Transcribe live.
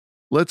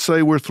Let's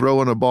say we're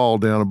throwing a ball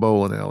down a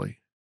bowling alley,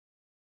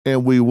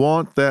 and we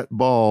want that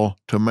ball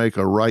to make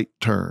a right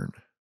turn,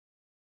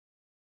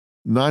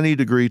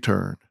 90-degree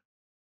turn.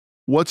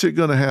 What's it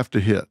going to have to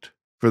hit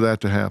for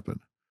that to happen?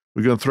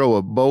 We're going to throw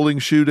a bowling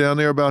shoe down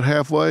there about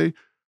halfway.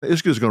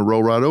 It's just going to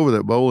roll right over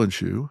that bowling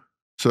shoe.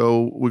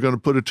 So we're going to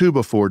put a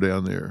 2x4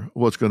 down there.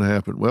 What's going to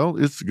happen? Well,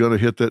 it's going to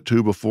hit that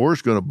 2x4.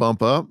 It's going to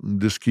bump up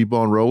and just keep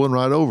on rolling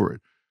right over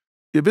it.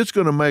 If it's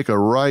going to make a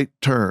right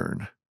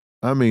turn,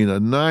 I mean a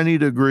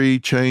 90-degree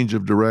change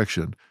of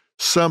direction,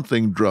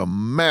 something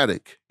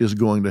dramatic is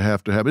going to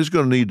have to happen. It's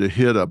going to need to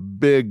hit a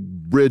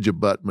big bridge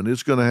abutment.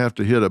 It's going to have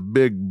to hit a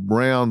big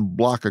round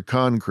block of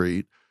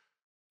concrete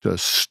to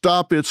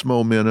stop its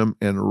momentum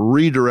and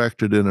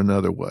redirect it in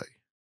another way.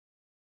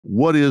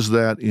 What is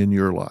that in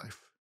your life?